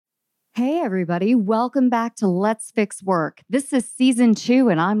Hey, everybody. Welcome back to Let's Fix Work. This is season 2,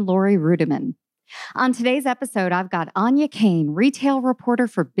 and I'm Lori Rudiman. On today's episode, I've got Anya Kane, retail reporter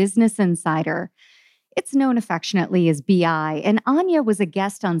for Business Insider. It's known affectionately as BI, and Anya was a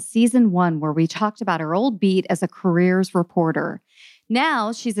guest on season 1 where we talked about her old beat as a careers reporter.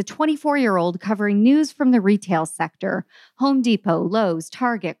 Now, she's a 24-year-old covering news from the retail sector, Home Depot, Lowe's,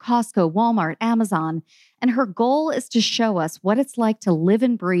 Target, Costco, Walmart, Amazon, and her goal is to show us what it's like to live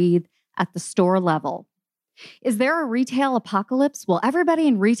and breathe at the store level. Is there a retail apocalypse? Will everybody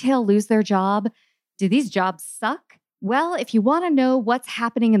in retail lose their job? Do these jobs suck? Well, if you want to know what's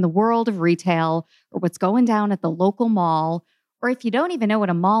happening in the world of retail or what's going down at the local mall, or if you don't even know what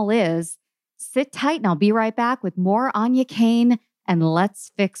a mall is, sit tight and I'll be right back with more Anya Kane and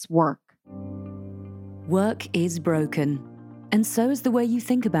Let's Fix Work. Work is broken, and so is the way you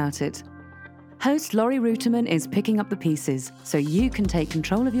think about it. Host Lori Rudiman is picking up the pieces so you can take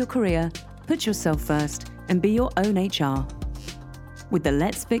control of your career, put yourself first, and be your own HR. With the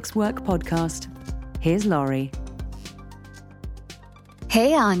Let's Fix Work podcast, here's Lori.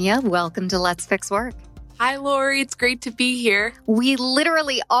 Hey, Anya. Welcome to Let's Fix Work. Hi, Lori. It's great to be here. We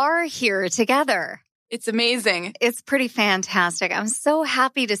literally are here together. It's amazing. It's pretty fantastic. I'm so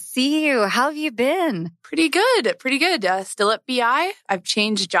happy to see you. How have you been? Pretty good. Still at BI. I've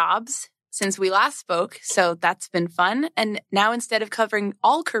changed jobs since we last spoke, so that's been fun. And now instead of covering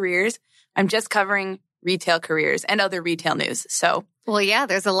all careers, I'm just covering retail careers and other retail news. So, well, yeah,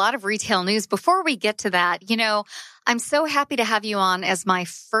 there's a lot of retail news. Before we get to that, I'm so happy to have you on as my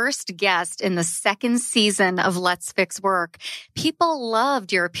first guest in the second season of Let's Fix Work. People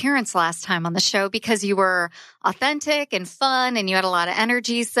loved your appearance last time on the show because you were authentic and fun and you had a lot of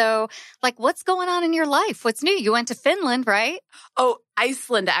energy. So, what's going on in your life? What's new? You went to Finland, right? Oh,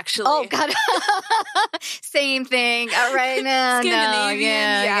 Iceland, actually. Oh, God. Same thing. All right. No.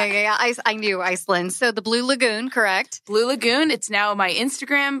 Yeah. I knew Iceland. So the Blue Lagoon, correct? Blue Lagoon. It's now my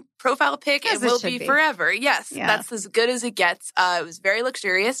Instagram profile pic. It will be forever. Yes. Yeah. That's as good as it gets. It was very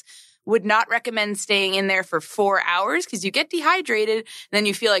luxurious. Would not recommend staying in there for 4 hours because you get dehydrated and then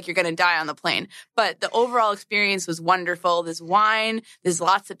you feel like you're going to die on the plane. But the overall experience was wonderful. There's wine, there's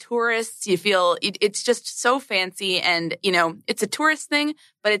lots of tourists. You feel it's just so fancy and, it's a tourist thing,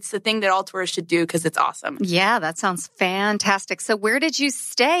 but it's the thing that all tourists should do because it's awesome. Yeah, that sounds fantastic. So where did you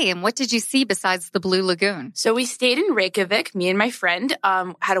stay and what did you see besides the Blue Lagoon? So we stayed in Reykjavik. Me and my friend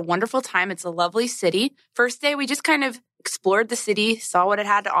had a wonderful time. It's a lovely city. First day, we just kind of explored the city, saw what it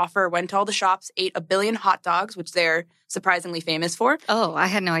had to offer, went to all the shops, ate 1 billion hot dogs, which they're surprisingly famous for. Oh, I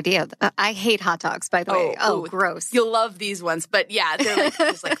had no idea. I hate hot dogs, by the way. Oh, gross. You'll love these ones. But yeah, they're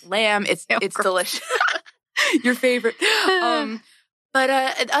just like lamb. It's delicious. Your favorite. But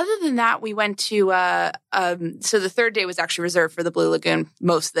other than that, we went to, so the third day was actually reserved for the Blue Lagoon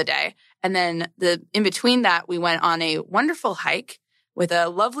most of the day. And then in between that, we went on a wonderful hike with a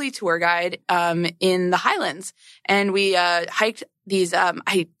lovely tour guide in the Highlands. And we hiked these, I'm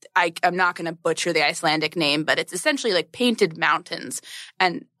not going to butcher the Icelandic name, but it's essentially like painted mountains.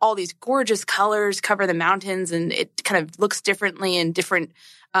 And all these gorgeous colors cover the mountains, and it kind of looks differently in different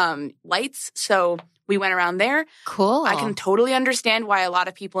lights. So we went around there. Cool. I can totally understand why a lot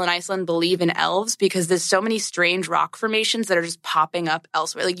of people in Iceland believe in elves because there's so many strange rock formations that are just popping up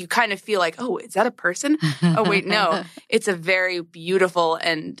elsewhere. Like you kind of feel like, oh, is that a person? Oh, wait, no. It's a very beautiful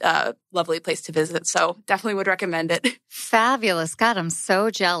and lovely place to visit. So definitely would recommend it. Fabulous. God, I'm so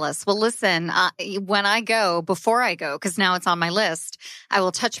jealous. Well, listen, when I go, before I go, because now it's on my list, I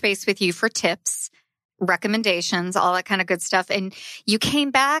will touch base with you for tips, recommendations, all that kind of good stuff. And you came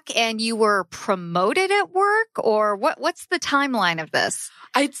back and you were promoted at work, or what's the timeline of this?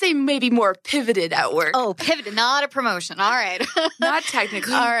 I'd say maybe more pivoted at work. Oh, pivoted, not a promotion. All right. Not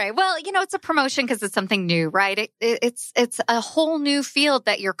technically. All right. Well, it's a promotion because it's something new, right? It's a whole new field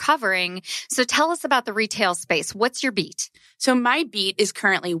that you're covering. So tell us about the retail space. What's your beat? So my beat is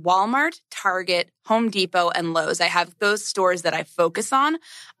currently Walmart, Target, Home Depot, and Lowe's. I have those stores that I focus on.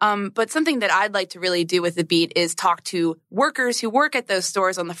 But something that I'd like to really do with the beat is talk to workers who work at those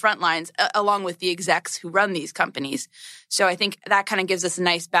stores on the front lines, along with the execs who run these companies. So I think that kind of gives us a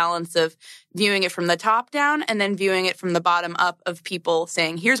nice balance of viewing it from the top down and then viewing it from the bottom up of people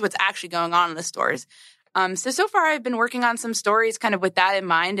saying, here's what's actually going on in the stores. So far I've been working on some stories kind of with that in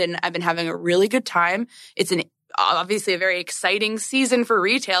mind, and I've been having a really good time. It's obviously a very exciting season for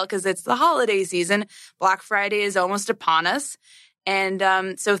retail because it's the holiday season. Black Friday is almost upon us.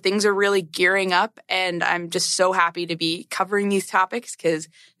 And so things are really gearing up, and I'm just so happy to be covering these topics because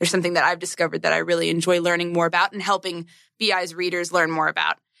there's something that I've discovered that I really enjoy learning more about and helping BI's readers learn more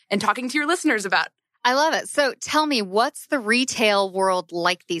about and talking to your listeners about. I love it. So tell me, what's the retail world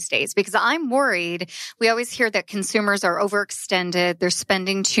like these days? Because I'm worried. We always hear that consumers are overextended. They're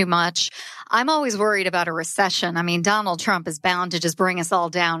spending too much. I'm always worried about a recession. I mean, Donald Trump is bound to just bring us all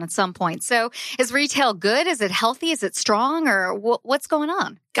down at some point. So is retail good? Is it healthy? Is it strong? Or what's going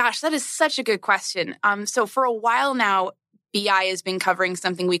on? Gosh, that is such a good question. So for a while now, BI has been covering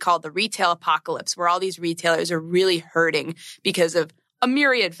something we call the retail apocalypse, where all these retailers are really hurting because of a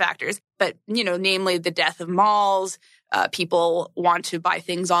myriad factors, but, namely the death of malls. People want to buy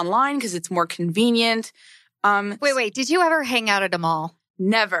things online because it's more convenient. Wait, did you ever hang out at a mall?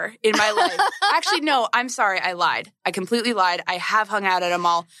 Never in my life. Actually, no, I'm sorry. I lied. I completely lied. I have hung out at a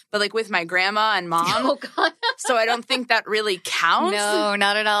mall, but with my grandma and mom. Oh, God. So I don't think that really counts. No,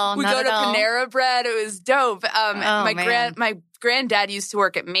 not at all. We go to Panera Bread. It was dope. My granddad used to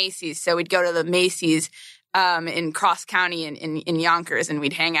work at Macy's, so we'd go to the Macy's in Cross County in Yonkers, and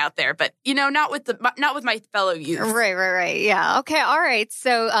we'd hang out there. But not with my fellow youth. Right. Yeah. Okay. All right.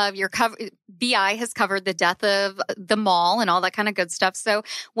 So BI has covered the death of the mall and all that kind of good stuff. So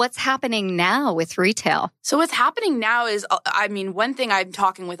what's happening now with retail? So what's happening now is, one thing I'm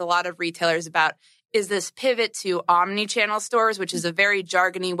talking with a lot of retailers about is this pivot to omni-channel stores, which is a very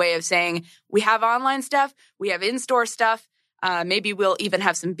jargony way of saying we have online stuff, we have in-store stuff. Maybe we'll even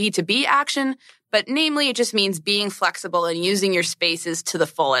have some B2B action, but namely it just means being flexible and using your spaces to the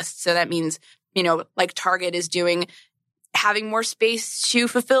fullest. So that means, like Target is doing, having more space to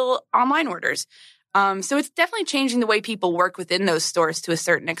fulfill online orders. So it's definitely changing the way people work within those stores to a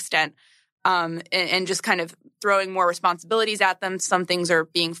certain extent, and just kind of throwing more responsibilities at them. Some things are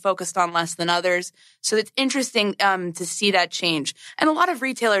being focused on less than others. So it's interesting to see that change. And a lot of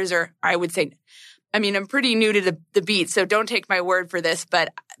retailers are, I would say, I'm pretty new to the beat, so don't take my word for this,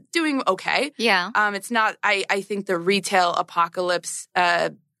 but doing okay. Yeah. It's not, I think the retail apocalypse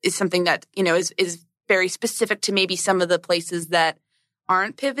is something that, is very specific to maybe some of the places that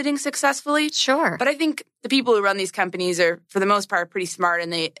aren't pivoting successfully. Sure. But I think the people who run these companies are, for the most part, pretty smart,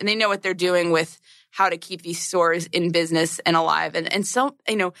 and they know what they're doing with how to keep these stores in business and alive. And so,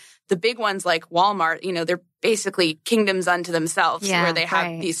 the big ones like Walmart, they're basically kingdoms unto themselves, where they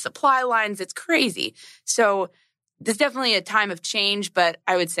have these supply lines. It's crazy. So there's definitely a time of change, but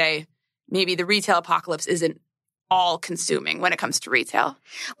I would say maybe the retail apocalypse isn't all consuming when it comes to retail.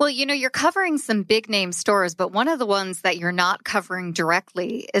 Well, you're covering some big name stores, but one of the ones that you're not covering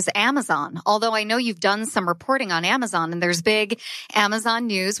directly is Amazon. Although I know you've done some reporting on Amazon, and there's big Amazon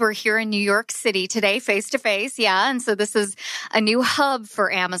news. We're here in New York City today, face to face. Yeah. And so this is a new hub for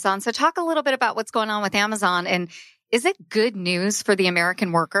Amazon. So talk a little bit about what's going on with Amazon, and is it good news for the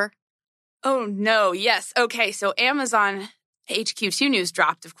American worker? Oh, no. Yes. Okay. So Amazon HQ2 news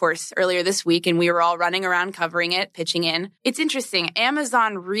dropped, of course, earlier this week, and we were all running around covering it, pitching in. It's interesting.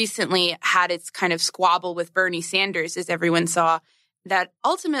 Amazon recently had its kind of squabble with Bernie Sanders, as everyone saw, that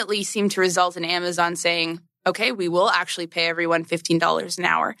ultimately seemed to result in Amazon saying, okay, we will actually pay everyone $15 an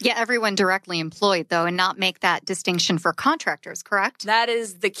hour. Yeah, everyone directly employed, though, and not make that distinction for contractors, correct? That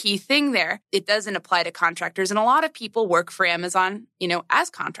is the key thing there. It doesn't apply to contractors. And a lot of people work for Amazon, as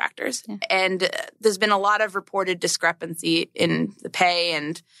contractors. Yeah. And there's been a lot of reported discrepancy in the pay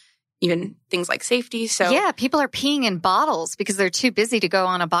and even things like safety. So yeah, people are peeing in bottles because they're too busy to go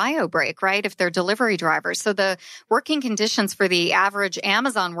on a bio break, right? If they're delivery drivers. So the working conditions for the average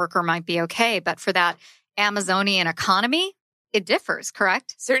Amazon worker might be okay, but for that Amazonian economy, it differs,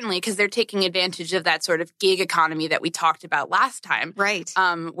 correct? Certainly, because they're taking advantage of that sort of gig economy that we talked about last time. Right.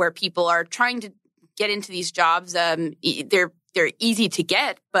 Where people are trying to get into these jobs. They're easy to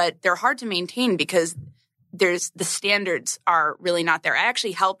get, but they're hard to maintain because the standards are really not there. I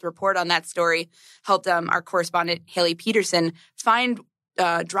actually helped report on that story, helped our correspondent Haley Peterson find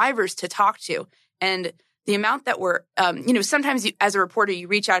drivers to talk to. And the amount that were, sometimes as a reporter, you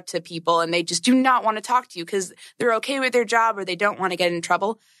reach out to people and they just do not want to talk to you because they're okay with their job or they don't want to get in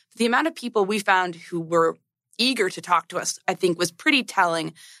trouble. The amount of people we found who were eager to talk to us, I think, was pretty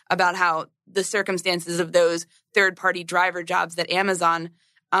telling about how the circumstances of those third-party driver jobs that Amazon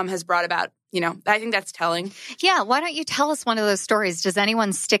has brought about. I think that's telling. Yeah. Why don't you tell us one of those stories? Does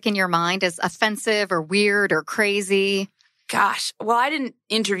anyone stick in your mind as offensive or weird or crazy? Gosh, well, I didn't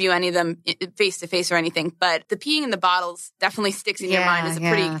interview any of them face-to-face or anything, but the peeing in the bottles definitely sticks in your mind as a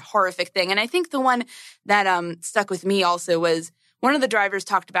pretty horrific thing. And I think the one that stuck with me also was one of the drivers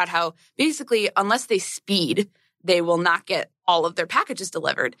talked about how basically unless they speed, they will not get all of their packages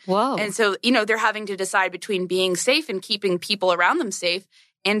delivered. Whoa. And so, they're having to decide between being safe and keeping people around them safe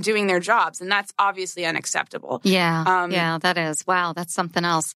and doing their jobs. And that's obviously unacceptable. Yeah, that is. Wow, that's something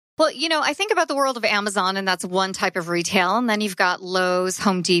else. Well, I think about the world of Amazon, and that's one type of retail. And then you've got Lowe's,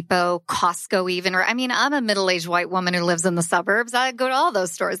 Home Depot, Costco even. I'm a middle-aged white woman who lives in the suburbs. I go to all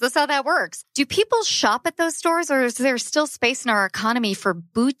those stores. That's how that works. Do people shop at those stores, or is there still space in our economy for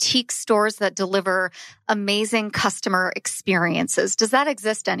boutique stores that deliver amazing customer experiences? Does that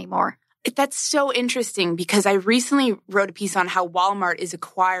exist anymore? That's so interesting because I recently wrote a piece on how Walmart is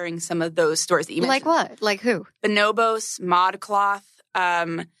acquiring some of those stores that you mentioned. Like what? Like who? Bonobos, ModCloth.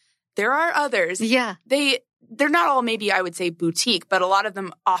 There are others. Yeah. They're not all maybe I would say boutique, but a lot of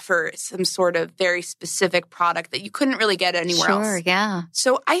them offer some sort of very specific product that you couldn't really get anywhere else. Sure, yeah.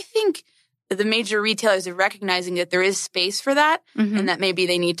 So I think the major retailers are recognizing that there is space for that and that maybe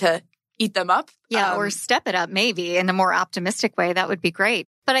they need to eat them up. Yeah, or step it up maybe in a more optimistic way. That would be great.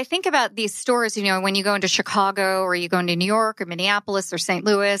 But I think about these stores, when you go into Chicago or you go into New York or Minneapolis or St.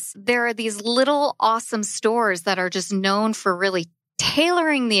 Louis, there are these little awesome stores that are just known for really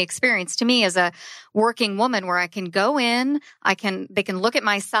tailoring the experience to me as a working woman, where I can go in, they can look at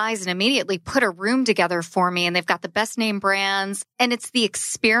my size and immediately put a room together for me. And they've got the best name brands, and it's the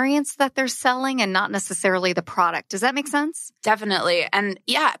experience that they're selling and not necessarily the product. Does that make sense? Definitely. And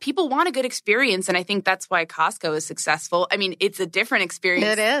yeah, people want a good experience. And I think that's why Costco is successful. It's a different experience.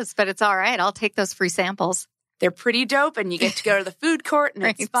 It is, but it's all right. I'll take those free samples. They're pretty dope, and you get to go to the food court, and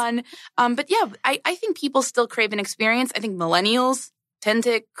It's fun. But yeah, I think people still crave an experience. I think millennials tend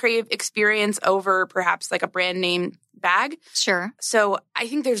to crave experience over perhaps like a brand name bag. Sure. So I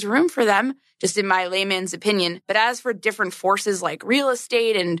think there's room for them, just in my layman's opinion. But as for different forces like real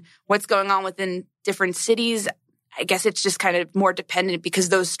estate and what's going on within different cities, I guess it's just kind of more dependent because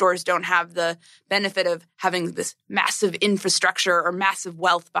those stores don't have the benefit of having this massive infrastructure or massive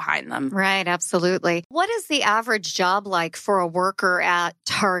wealth behind them. Right, absolutely. What is the average job like for a worker at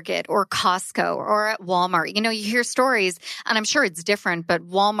Target or Costco or at Walmart? You hear stories, and I'm sure it's different, but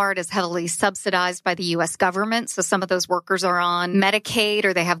Walmart is heavily subsidized by the U.S. government. So some of those workers are on Medicaid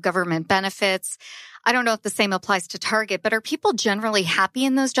or they have government benefits. I don't know if the same applies to Target, but are people generally happy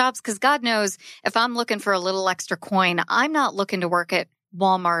in those jobs? Because God knows if I'm looking for a little extra coin, I'm not looking to work at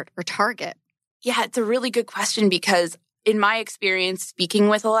Walmart or Target. Yeah, it's a really good question because in my experience speaking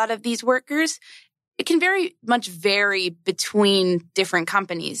with a lot of these workers, it can very much vary between different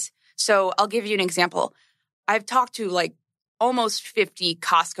companies. So I'll give you an example. I've talked to like almost 50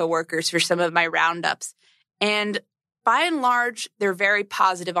 Costco workers for some of my roundups, and by and large, they're very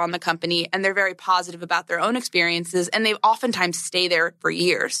positive on the company and they're very positive about their own experiences, and they oftentimes stay there for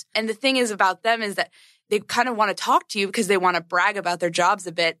years. And the thing is about them is that they kind of want to talk to you because they want to brag about their jobs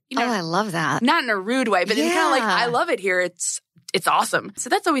a bit. I love that. Not in a rude way, but it's kind of like, I love it here. It's awesome.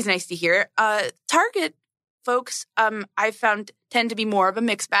 So that's always nice to hear. Target folks, I've found tend to be more of a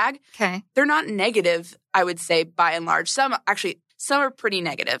mixed bag. Okay. They're not negative, I would say, by and large. Some are pretty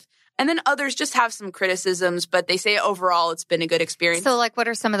negative. And then others just have some criticisms, but they say overall it's been a good experience. So what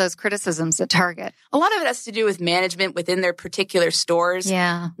are some of those criticisms at Target? A lot of it has to do with management within their particular stores.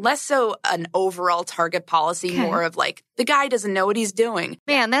 Yeah. Less so an overall Target policy, more of like, the guy doesn't know what he's doing.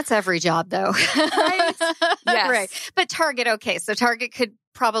 Man, that's every job though. Right? Yes. Right. But Target, okay. So Target could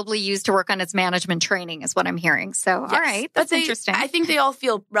probably use to work on its management training is what I'm hearing. So, yes. All right. That's interesting. I think they all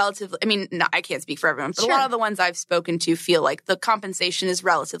feel relatively, I can't speak for everyone, but a lot of the ones I've spoken to feel like the compensation is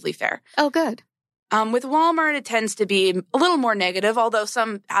relatively fair. Oh, good. With Walmart, it tends to be a little more negative, although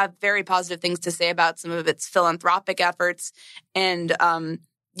some have very positive things to say about some of its philanthropic efforts and,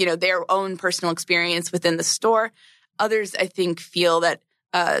 their own personal experience within the store. Others, I think, feel that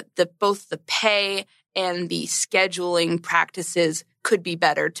both the pay and the scheduling practices could be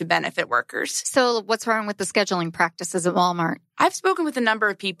better to benefit workers. So what's wrong with the scheduling practices at Walmart? I've spoken with a number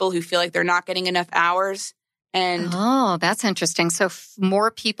of people who feel like they're not getting enough hours. Oh, that's interesting. So more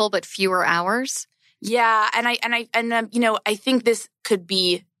people, but fewer hours? Yeah. And I think this could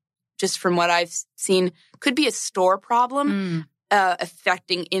be, just from what I've seen, could be a store problem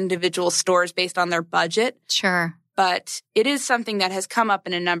affecting individual stores based on their budget. Sure. But it is something that has come up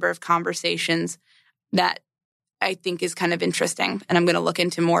in a number of conversations that I think is kind of interesting, and I'm going to look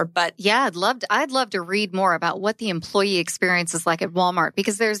into more. But yeah, I'd love to read more about what the employee experience is like at Walmart,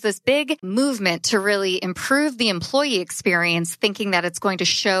 because there's this big movement to really improve the employee experience, thinking that it's going to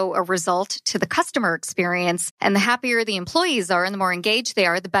show a result to the customer experience. And the happier the employees are and the more engaged they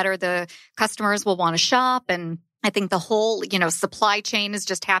are, the better the customers will want to shop. And I think the whole, supply chain is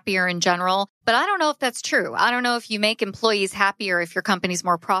just happier in general. But I don't know if that's true. I don't know if you make employees happier if your company's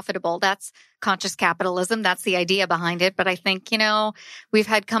more profitable. That's conscious capitalism. That's the idea behind it. But I think, we've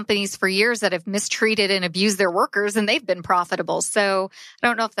had companies for years that have mistreated and abused their workers, and they've been profitable. So I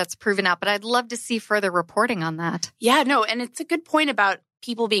don't know if that's proven out, but I'd love to see further reporting on that. Yeah, no, and it's a good point about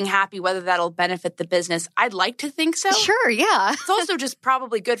people being happy, whether that'll benefit the business, I'd like to think so. Sure, yeah. It's also just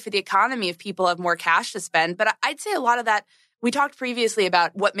probably good for the economy if people have more cash to spend. But I'd say a lot of that, we talked previously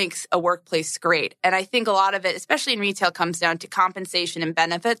about what makes a workplace great. And I think a lot of it, especially in retail, comes down to compensation and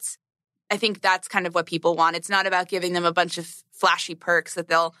benefits. I think that's kind of what people want. It's not about giving them a bunch of flashy perks that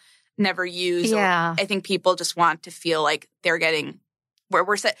they'll never use. Yeah. I think people just want to feel like they're getting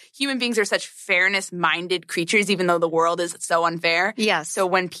human beings are such fairness-minded creatures, even though the world is so unfair. Yes. So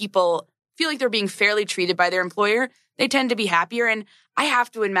when people feel like they're being fairly treated by their employer, they tend to be happier. And I have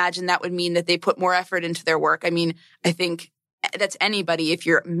to imagine that would mean that they put more effort into their work. I mean, I think that's anybody. If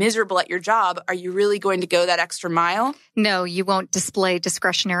you're miserable at your job, are you really going to go that extra mile? No, you won't display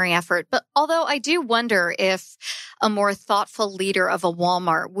discretionary effort. But although I do wonder if a more thoughtful leader of a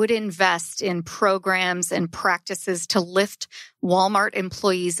Walmart would invest in programs and practices to lift Walmart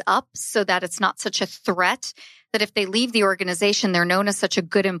employees up so that it's not such a threat, that if they leave the organization, they're known as such a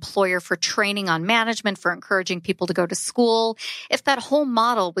good employer for training on management, for encouraging people to go to school. If that whole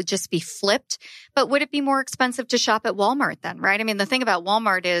model would just be flipped, but would it be more expensive to shop at Walmart then, right? I mean, the thing about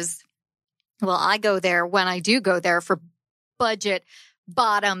Walmart is, well, I go there when I do go there for budget,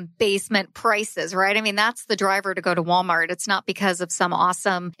 bottom basement prices, right? I mean, that's the driver to go to Walmart. It's not because of some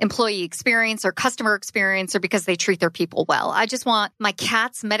awesome employee experience or customer experience or because they treat their people well. I just want my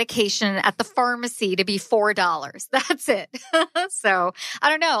cat's medication at the pharmacy to be $4. That's it. So I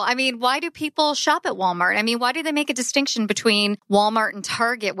don't know. I mean, why do people shop at Walmart? I mean, why do they make a distinction between Walmart and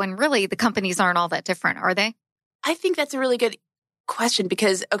Target when really the companies aren't all that different, are they? I think that's a really good question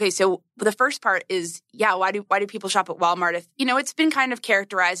because, okay, so the first part is, why do people shop at Walmart? If, it's been kind of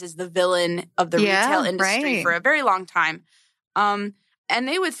characterized as the villain of the retail industry for a very long time. And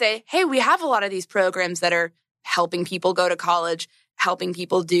they would say, hey, we have a lot of these programs that are helping people go to college, helping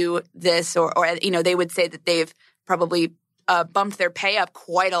people do this, or they would say that they've probably bumped their pay up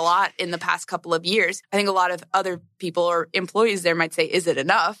quite a lot in the past couple of years. I think a lot of other people or employees there might say, is it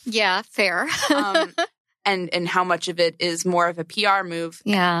enough? Yeah, fair. And how much of it is more of a PR move,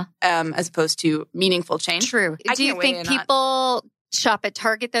 as opposed to meaningful change. True. Do you think people shop at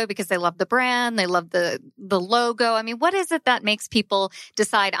Target though because they love the brand, they love the logo? I mean, what is it that makes people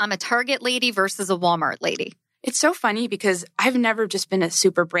decide I'm a Target lady versus a Walmart lady? It's so funny because I've never just been a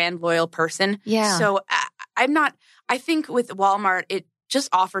super brand loyal person. Yeah. So I'm not. I think with Walmart, it just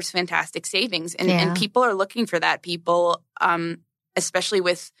offers fantastic savings, and people are looking for that. People, especially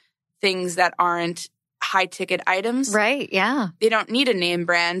with things that aren't high ticket items. Right. Yeah. They don't need a name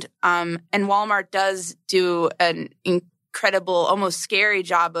brand. And Walmart does do an incredible, almost scary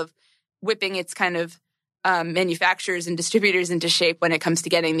job of whipping its kind of manufacturers and distributors into shape when it comes to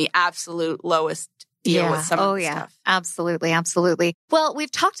getting the absolute lowest deal with some of the stuff. Absolutely. Absolutely. Well,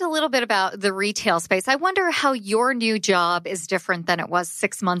 we've talked a little bit about the retail space. I wonder how your new job is different than it was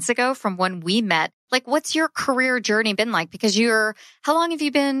 6 months ago from when we met. Like, what's your career journey been like? Because how long have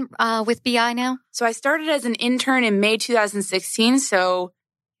you been with BI now? So I started as an intern in May 2016. So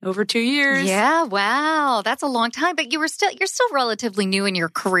over 2 years. Yeah. Wow. That's a long time, but you're still relatively new in your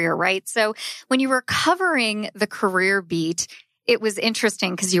career, right? So when you were covering the career beat, it was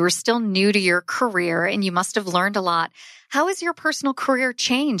interesting because you were still new to your career and you must have learned a lot. How has your personal career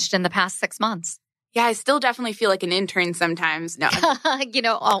changed in the past 6 months? Yeah, I still definitely feel like an intern sometimes. No,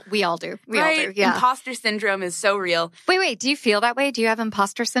 we all do. We right? all do. Yeah. Imposter syndrome is so real. Wait. Do you feel that way? Do you have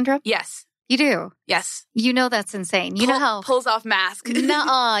imposter syndrome? Yes. You do? Yes. You know that's insane. You know how pulls off mask.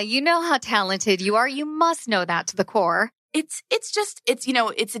 Nuh-uh. You know how talented you are. You must know that to the core. It's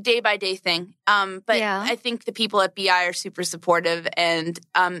a day by day thing. But I think the people at BI are super supportive and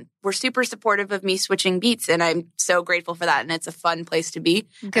we're super supportive of me switching beats. And I'm so grateful for that. And it's a fun place to be.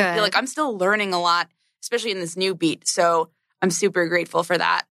 Good. I feel like I'm still learning a lot, especially in this new beat. So I'm super grateful for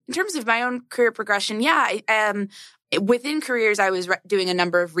that. In terms of my own career progression, within careers, I was doing a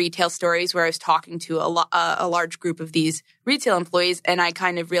number of retail stories where I was talking to a large group of these retail employees, and I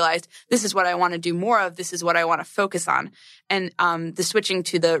kind of realized this is what I want to do more of. This is what I want to focus on. And the switching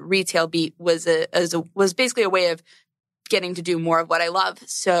to the retail beat was basically a way of getting to do more of what I love.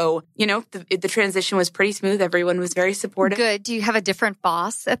 So, the transition was pretty smooth. Everyone was very supportive. Good. Do you have a different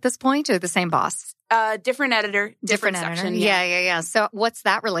boss at this point or the same boss? Different editor, different section. Yeah. So what's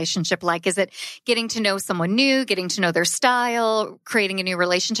that relationship like? Is it getting to know someone new, getting to know their style, creating a new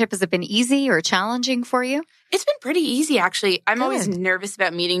relationship? Has it been easy or challenging for you? It's been pretty easy, actually. I'm Good. always nervous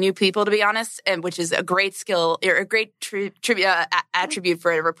about meeting new people, to be honest, and which is a great skill or a great attribute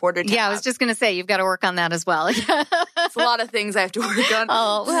for a reporter to Yeah, I have. was just going to say, you've got to work on that as well. It's a lot of things I have to work on.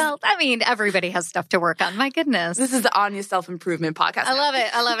 Oh, well, I mean, everybody has stuff to work on. My goodness. This is the Anya Self-Improvement Podcast. I love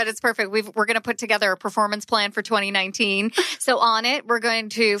it. I love it. It's perfect. We're going to put together a performance plan for 2019. So on it, we're going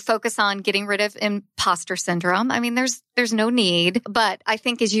to focus on getting rid of imposter syndrome. I mean, there's no need, but I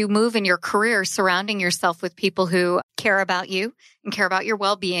think as you move in your career, surrounding yourself with people who care about you and care about your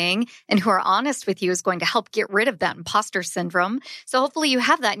well-being and who are honest with you is going to help get rid of that imposter syndrome. So hopefully you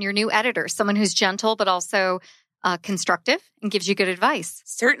have that in your new editor, someone who's gentle, but also constructive and gives you good advice.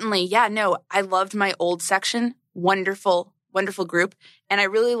 Certainly. Yeah, no, I loved my old section. Wonderful, wonderful group. And I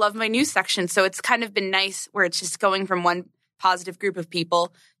really love my new section. So it's kind of been nice where it's just going from one positive group of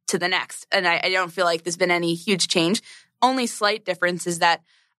people to the next. And I don't feel like there's been any huge change. Only slight difference is that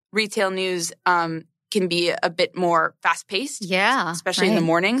retail news can be a bit more fast-paced. Yeah. Especially in the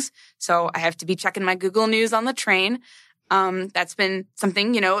mornings. So I have to be checking my Google News on the train. That's been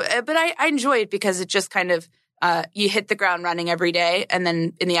something, but I enjoy it because it just kind of, you hit the ground running every day. And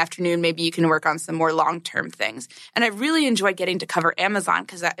then in the afternoon, maybe you can work on some more long-term things. And I really enjoy getting to cover Amazon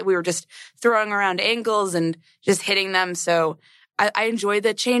because we were just throwing around angles and just hitting them. So I enjoy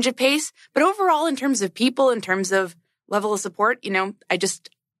the change of pace. But overall, in terms of people, in terms of level of support, I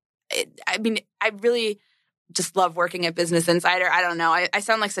really just love working at Business Insider. I don't know. I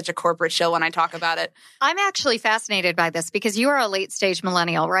sound like such a corporate shill when I talk about it. I'm actually fascinated by this because you are a late stage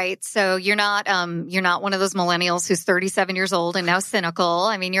millennial, right? So you're not one of those millennials who's 37 years old and now cynical.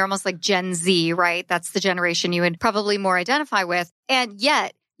 I mean, you're almost like Gen Z, right? That's the generation you would probably more identify with. And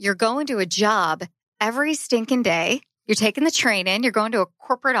yet you're going to a job every stinking day. You're taking the train in. You're going to a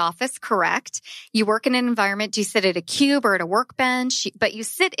corporate office, correct? You work in an environment. Do you sit at a cube or at a workbench? But you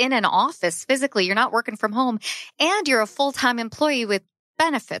sit in an office physically. You're not working from home. And you're a full-time employee with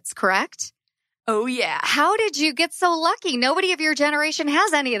benefits, correct? Oh, yeah. How did you get so lucky? Nobody of your generation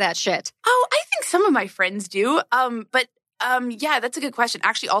has any of that shit. Oh, I think some of my friends do. Yeah, that's a good question.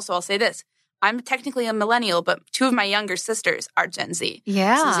 Actually, also, I'll say this. I'm technically a millennial, but two of my younger sisters are Gen Z.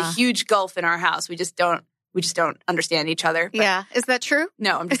 Yeah. So there's a huge gulf in our house. We just don't understand each other. But Yeah. Is that true?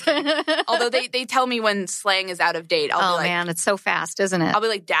 No, I'm just kidding. Although they tell me when slang is out of date. I'll be like, man, it's so fast, isn't it? I'll be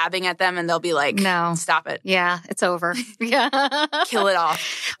like dabbing at them and they'll be like, No. Stop it. Yeah, it's over. Yeah. Kill it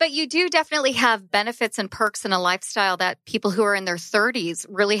off. But you do definitely have benefits and perks and a lifestyle that people who are in their 30s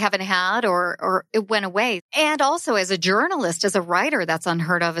really haven't had or it went away. And also as a journalist, as a writer, that's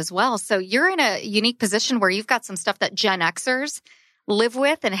unheard of as well. So you're in a unique position where you've got some stuff that Gen Xers live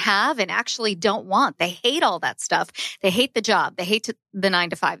with and have and actually don't want. They hate all that stuff. They hate the job. They hate the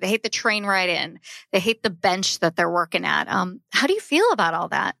 9 to 5. They hate the train ride in. They hate the bench that they're working at. How do you feel about all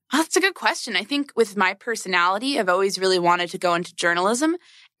that? That's a good question. I think with my personality, I've always really wanted to go into journalism.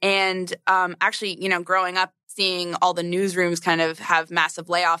 And actually, growing up, seeing all the newsrooms kind of have massive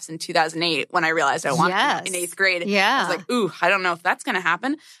layoffs in 2008 when I realized I wanted to in 8th grade. Yeah. I was like, ooh, I don't know if that's going to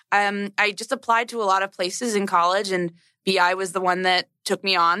happen. I just applied to a lot of places in college and BI was the one that took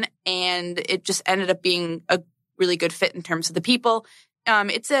me on, and it just ended up being a really good fit in terms of the people.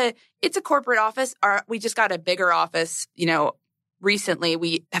 It's a corporate office. We just got a bigger office, recently.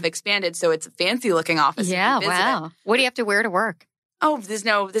 We have expanded, so it's a fancy looking office. Yeah, wow. What do you have to wear to work? Oh, there's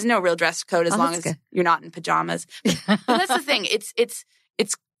no real dress code as long as you're not in pajamas. But that's the thing. It's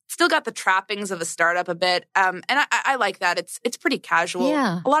still got the trappings of a startup a bit, and I like that. It's pretty casual.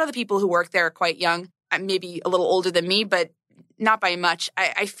 Yeah. A lot of the people who work there are quite young. Maybe a little older than me, but not by much.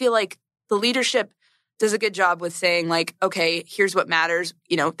 I feel like the leadership does a good job with saying like, okay, here's what matters,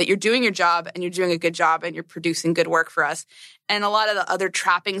 that you're doing your job and you're doing a good job and you're producing good work for us. And a lot of the other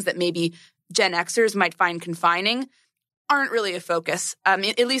trappings that maybe Gen Xers might find confining aren't really a focus. At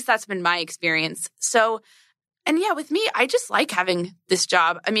least that's been my experience. So, and yeah, with me, I just like having this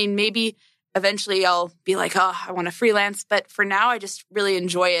job. I mean, maybe eventually I'll be like, oh, I want to freelance. But for now, I just really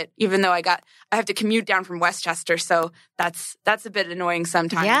enjoy it, even though I have to commute down from Westchester. So that's a bit annoying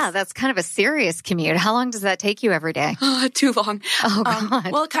sometimes. Yeah, that's kind of a serious commute. How long does that take you every day? Too long. Oh, God.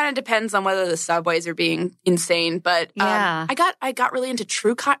 Well, it kind of depends on whether the subways are being insane. But yeah. I got really into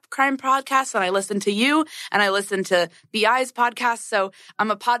true crime podcasts, and I listened to you, and I listened to BI's podcast. So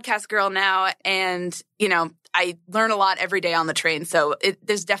I'm a podcast girl now, and, I learn a lot every day on the train. So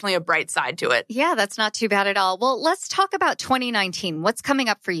there's definitely a bright side to it. Yeah, that's not too bad at all. Well, let's talk about 2019. What's coming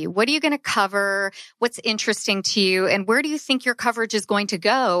up for you? What are you going to cover? What's interesting to you? And where do you think your coverage is going to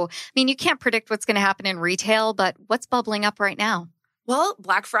go? I mean, you can't predict what's going to happen in retail, but what's bubbling up right now? Well,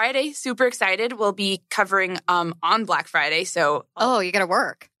 Black Friday, super excited. We'll be covering on Black Friday. So you got to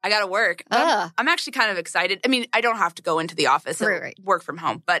work. I got to work. I'm actually kind of excited. I mean, I don't have to go into the office and work from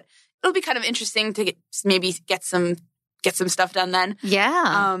home, but it'll be kind of interesting to maybe get some stuff done then.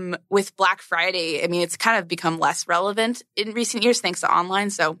 Yeah. With Black Friday, I mean, it's kind of become less relevant in recent years thanks to online.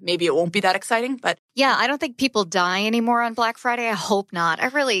 So maybe it won't be that exciting, but. Yeah, I don't think people die anymore on Black Friday. I hope not. I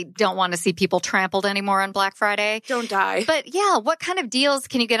really don't want to see people trampled anymore on Black Friday. Don't die. But yeah, what kind of deals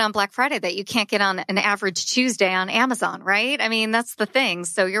can you get on Black Friday that you can't get on an average Tuesday on Amazon, right? I mean, that's the thing.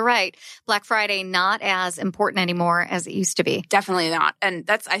 So you're right. Black Friday, not as important anymore as it used to be. Definitely not. And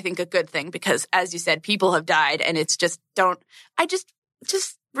that's, I think, a good thing because as you said, people have died and it's just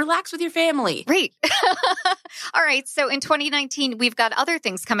just relax with your family. Right. All right. So in 2019, we've got other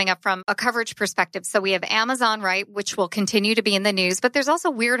things coming up from a coverage perspective. So we have Amazon, right, which will continue to be in the news, but there's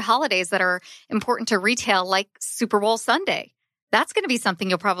also weird holidays that are important to retail like Super Bowl Sunday. That's going to be something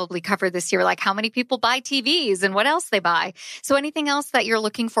you'll probably cover this year, like how many people buy TVs and what else they buy. So anything else that you're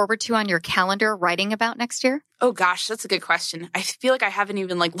looking forward to on your calendar writing about next year? Oh, gosh, that's a good question. I feel like I haven't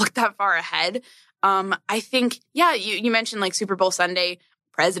even looked that far ahead. I think, you mentioned like Super Bowl Sunday,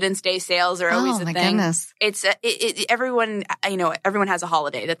 President's Day sales are always a thing. Goodness. It's everyone has a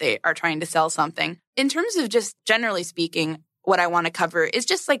holiday that they are trying to sell something. In terms of just generally speaking, what I want to cover is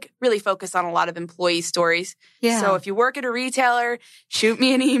just really focus on a lot of employee stories. Yeah. So if you work at a retailer, shoot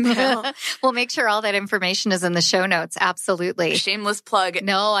me an email. We'll make sure all that information is in the show notes. Absolutely. Shameless plug.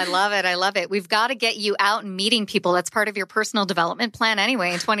 No, I love it. I love it. We've got to get you out and meeting people. That's part of your personal development plan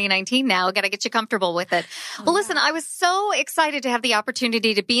anyway in 2019 now. Got to get you comfortable with it. Well, listen, I was so excited to have the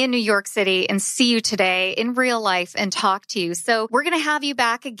opportunity to be in New York City and see you today in real life and talk to you. So we're going to have you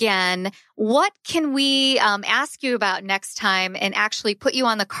back again. What can we ask you about next time and actually put you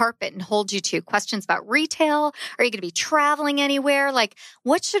on the carpet and hold you to? Questions about retail? Are you going to be traveling anywhere?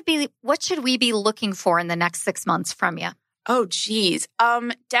 What should we be looking for in the next 6 months from you? Oh, geez.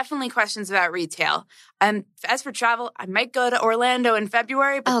 Definitely questions about retail. As for travel, I might go to Orlando in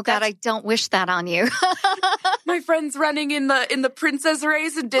February. But oh God, I don't wish that on you. My friend's running in the princess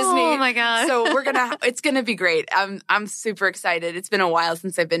race at Disney. Oh my God. So it's gonna be great. I'm super excited. It's been a while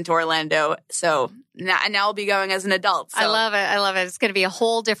since I've been to Orlando. So now I'll be going as an adult. So. I love it. It's going to be a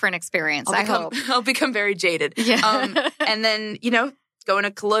whole different experience. I hope. I'll become very jaded. Yeah. And then, going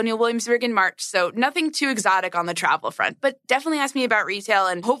to Colonial Williamsburg in March. So nothing too exotic on the travel front, but definitely ask me about retail.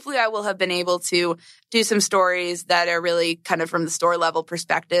 And hopefully I will have been able to do some stories that are really kind of from the store level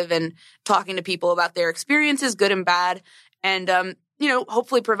perspective and talking to people about their experiences, good and bad. And,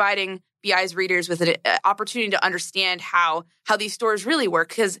 hopefully providing BI's readers with an opportunity to understand how these stores really work,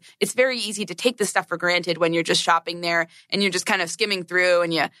 because it's very easy to take this stuff for granted when you're just shopping there and you're just kind of skimming through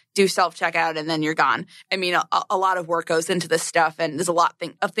and you do self-checkout and then you're gone. I mean, a lot of work goes into this stuff and there's a lot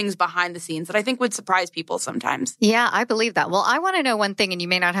of things behind the scenes that I think would surprise people sometimes. Yeah, I believe that. Well, I want to know one thing, and you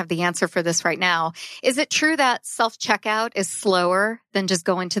may not have the answer for this right now. Is it true that self-checkout is slower than just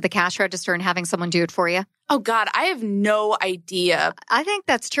going to the cash register and having someone do it for you? Oh, God, I have no idea. I think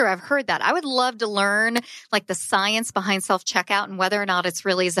that's true. I've heard that. I would love to learn the science behind self-checkout and whether or not it's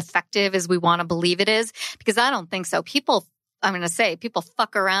really as effective as we want to believe it is, because I don't think so. People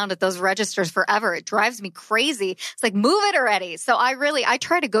fuck around at those registers forever. It drives me crazy. It's like, move it already. So I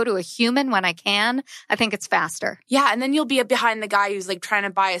try to go to a human when I can. I think it's faster. Yeah. And then you'll be behind the guy who's trying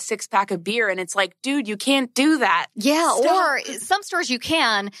to buy a 6-pack of beer. And it's like, dude, you can't do that. Yeah. Stop. Or some stores you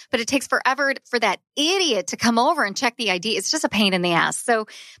can, but it takes forever for that idiot to come over and check the ID. It's just a pain in the ass. So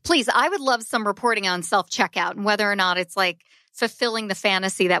please, I would love some reporting on self-checkout and whether or not it's fulfilling the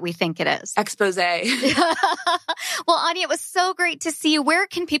fantasy that we think it is. Expose. Well, Anya, it was so great to see you. Where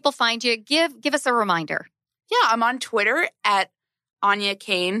can people find you? Give us a reminder. Yeah, I'm on Twitter at Anya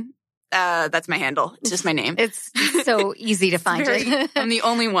Kane. That's my handle. It's just my name. It's so easy to find it. I'm the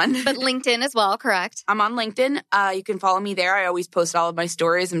only one. But LinkedIn as well, correct? I'm on LinkedIn. You can follow me there. I always post all of my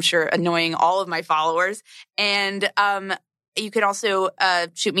stories. I'm sure annoying all of my followers. And you can also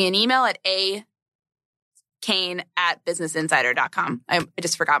shoot me an email at Kane@businessinsider.com. I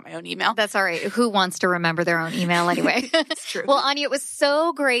just forgot my own email. That's all right. Who wants to remember their own email anyway? It's true. Well, Anya, it was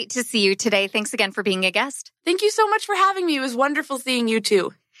so great to see you today. Thanks again for being a guest. Thank you so much for having me. It was wonderful seeing you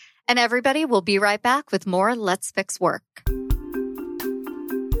too. And everybody, we'll be right back with more Let's Fix Work.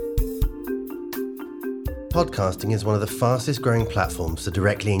 Podcasting is one of the fastest growing platforms to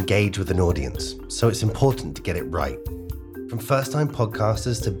directly engage with an audience, so it's important to get it right. From first-time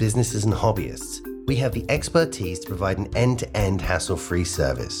podcasters to businesses and hobbyists, we have the expertise to provide an end-to-end hassle-free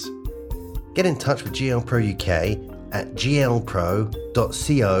service. Get in touch with GL Pro UK at glpro.co.uk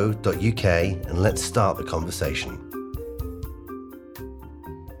and let's start the conversation.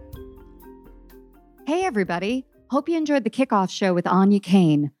 everybody. Hope you enjoyed the kickoff show with Anya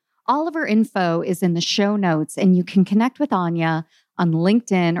Kane. All of her info is in the show notes, and you can connect with Anya on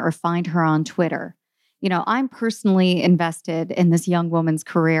LinkedIn or find her on Twitter. You know, I'm personally invested in this young woman's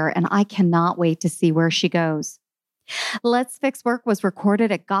career, and I cannot wait to see where she goes. Let's Fix Work was recorded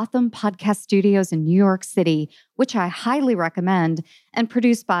at Gotham Podcast Studios in New York City, which I highly recommend, and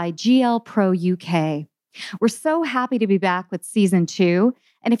produced by GL Pro UK. We're so happy to be back with season 2.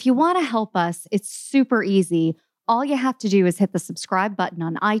 And if you want to help us, it's super easy. All you have to do is hit the subscribe button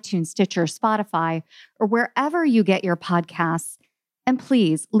on iTunes, Stitcher, Spotify, or wherever you get your podcasts. And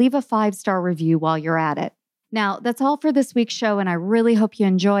please leave a 5-star review while you're at it. Now, that's all for this week's show, and I really hope you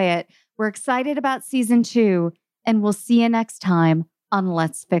enjoy it. We're excited about season 2, and we'll see you next time on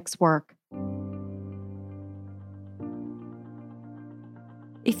Let's Fix Work.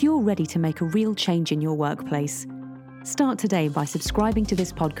 If you're ready to make a real change in your workplace, start today by subscribing to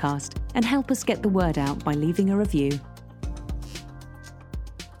this podcast and help us get the word out by leaving a review.